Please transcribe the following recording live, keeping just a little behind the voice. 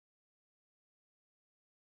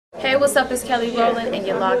Hey, what's up? It's Kelly Rowland, and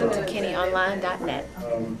you're logged into KennyOnline.net.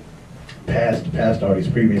 Past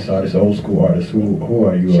artists, previous artists, old school artists. Who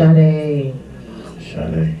are you? Sade.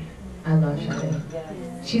 Sade. I love Sade.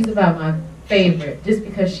 She's about my favorite, just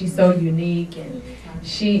because she's so unique and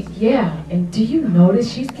and do you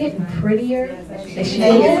notice she's getting prettier as she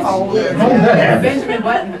gets older? How does that happen? Benjamin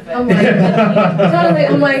Button.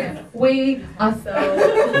 I'm like, we are so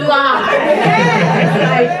fly.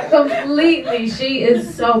 Like, completely. She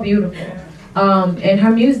is so beautiful. And her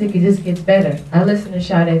music, it just gets better. I listen to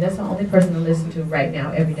Sade. That's the only person I listen to right now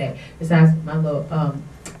every day, besides my little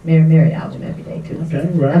Mary Mary album every day too. Okay,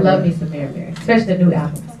 right. I love me some Mary Mary, especially the new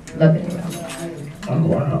albums. Love the new album. Oh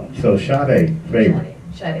wow. So Sade, favorite.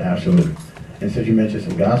 Sade. Absolutely. And since you mentioned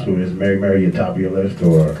some gospel, is Mary Mary at top of your list,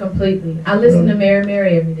 or? Completely. I listen to Mary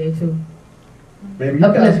Mary every day too. Maybe you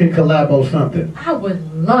guys can collabo something. I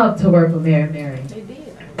would love to work with Mary Mary. They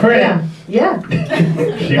did. Yeah.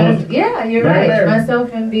 Yeah, you're right. Mary.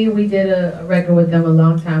 Myself and B, we did a record with them a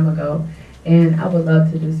long time ago, and I would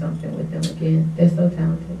love to do something with them again. They're so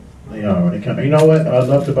talented. They are. You know what I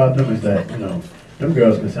loved about them is that, them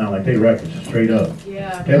girls can sound like they records straight up.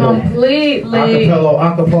 Yeah. Completely.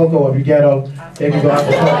 Acapulco, if you ghetto, they can go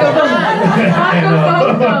Acapulco.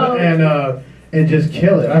 and just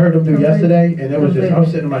kill it. I heard them do yesterday, and it was just, I was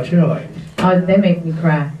sitting in my chair like. Oh, they make me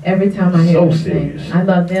cry every time I hear them sing. I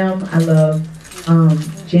love them. I love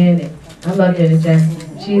Janet. I love Janet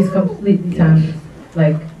Jackson. She's completely timeless.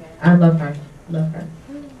 Like, I love her. Love her.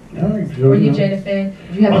 Were you a Janet fan?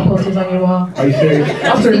 Did you have the posters on your wall? Are you serious?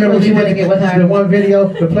 I still remember when she did get with her. The one video,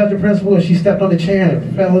 the Pleasure Principle, and she stepped on the chair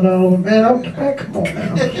and fell over. Man, come on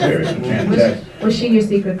now. I'm serious. Janet Jackson. Was she your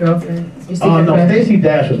secret girlfriend? Oh no, Stacey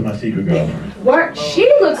Dash was my secret girlfriend. What?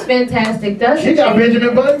 She looks fantastic, doesn't she? She got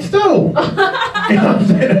Benjamin Buttons too. You know what I'm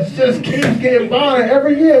saying? It just keeps getting better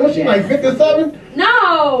every year. Was she like 57?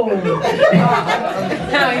 No.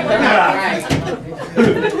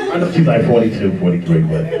 I know she's like 42, 43,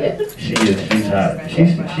 but she's hot.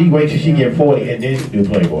 She waits till she get 40 and then she do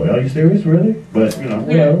Playboy. Are you serious, really? But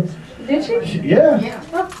whatever. Did she? Yeah.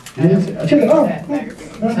 Check it out.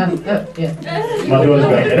 Yeah. My daughter's back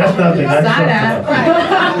there. That's nothing. That's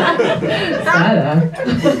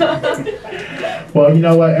something. Well, you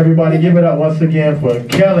know what? Everybody, give it up once again for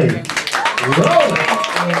Kelly Rowland.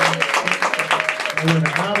 And when the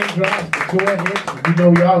album drops, the tour hits, you know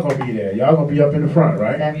y'all gonna be there. Y'all gonna be up in the front,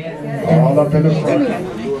 right? All up in the front.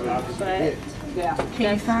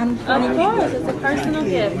 Can you sign them? Of course, it's a personal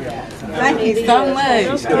gift. Thank you so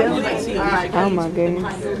much. Oh my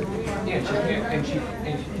goodness.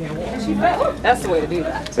 That's the way to do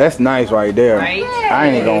that. That's nice right there. Right? I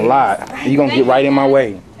ain't gonna lie. You gonna get right in my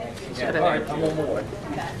way.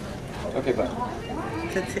 Okay, bye.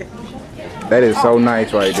 That is so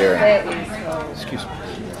nice right there. Excuse me.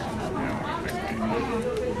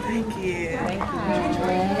 Thank you.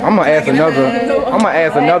 I'm gonna ask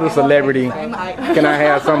another celebrity. Can I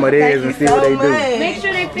have some of theirs and see what they do? Make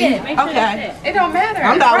sure they fit. Make sure they fit. It don't matter.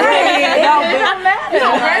 I'm not ready. It don't matter.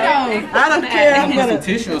 I don't care. I'm gonna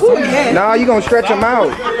Tissue or something. Nah, you gonna stretch them out.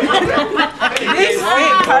 This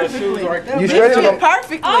fit perfectly. You stretching them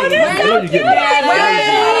Perfectly. Oh, they're so cute.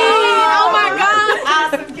 Oh my God.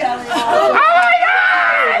 Awesome, Kelly. Oh my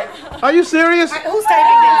God! Are you serious? Who's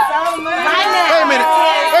taking this? Right now. Wait a minute,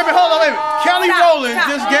 hold on, wait a minute. Kelly Rowland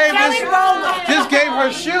just gave her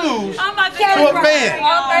shoes to a fan.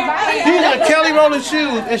 These are Kelly Rowland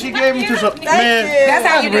shoes, and she gave them to some man.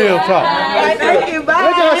 That's real talk. Thank you. Bye.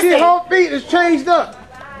 Look at her, her whole feet is changed up.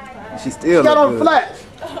 She still Got on look good. flats.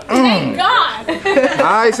 Thank God. All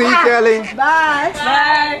right, see you, Kelly. Bye.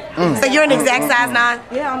 Bye. So you're an exact size 9?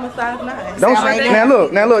 Yeah, I'm a size 9.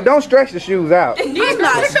 Don't now look, don't stretch the shoes out. I'm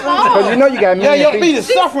not sure. Cause you know you got Yeah, your feet. feet is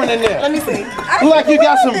suffering in there. Let me see. Look like you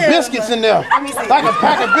got some biscuits in there. Let me see. Like a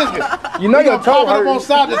pack of biscuits. You know your toe Popping up on hurts.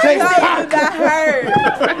 side of the table. You got hurt.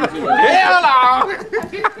 Hell no.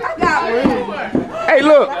 Hey,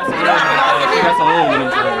 look.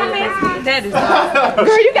 That is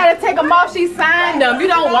Girl, you gotta take them off. She signed them. You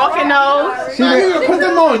don't walk in those. Now you put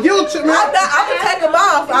them on YouTube, man. I can take them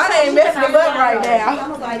off. I ain't messing them up right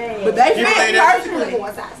now. But they You say fit that? perfectly.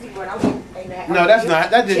 No, that's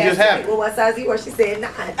not. That didn't just happen. Well, what size you were? She said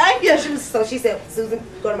 9. Yeah, so she said, Susan,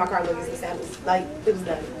 go to my car and go get some samples. Like, it was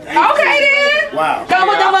done. Okay then. Wow. Come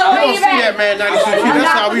on, You don't see that, man, 96.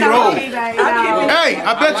 That's how we roll. Hey,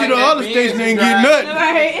 I bet you the other station ain't getting nothing.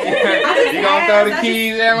 Right. You gonna throw the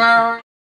keys at my